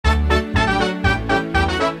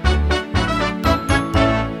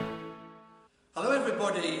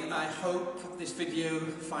I hope this video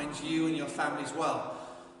finds you and your families well.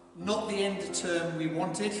 Not the end of term we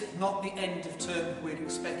wanted, not the end of term we'd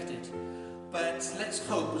expected, but let's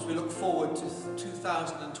hope as we look forward to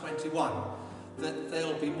 2021 that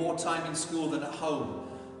there'll be more time in school than at home.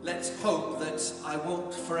 Let's hope that I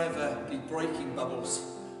won't forever be breaking bubbles.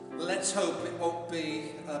 Let's hope it won't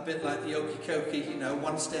be a bit like the okey cokey, you know,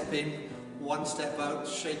 one step in, one step out,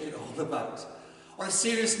 shake it all about. On a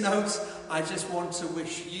serious note, I just want to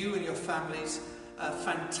wish you and your families a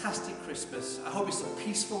fantastic Christmas. I hope it's a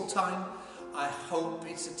peaceful time. I hope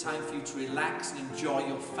it's a time for you to relax and enjoy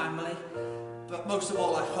your family. But most of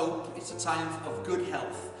all, I hope it's a time of good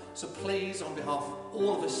health. So please, on behalf of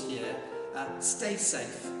all of us here, stay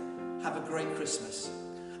safe. Have a great Christmas.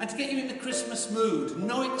 And to get you in the Christmas mood,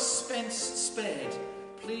 no expense spared,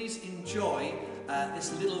 please enjoy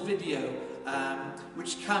this little video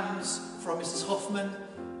which comes from Mrs. Hoffman,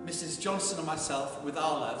 Mrs. Johnson and myself with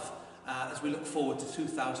our love as we look forward to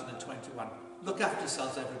 2021. Look after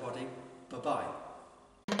yourselves, everybody. Bye-bye.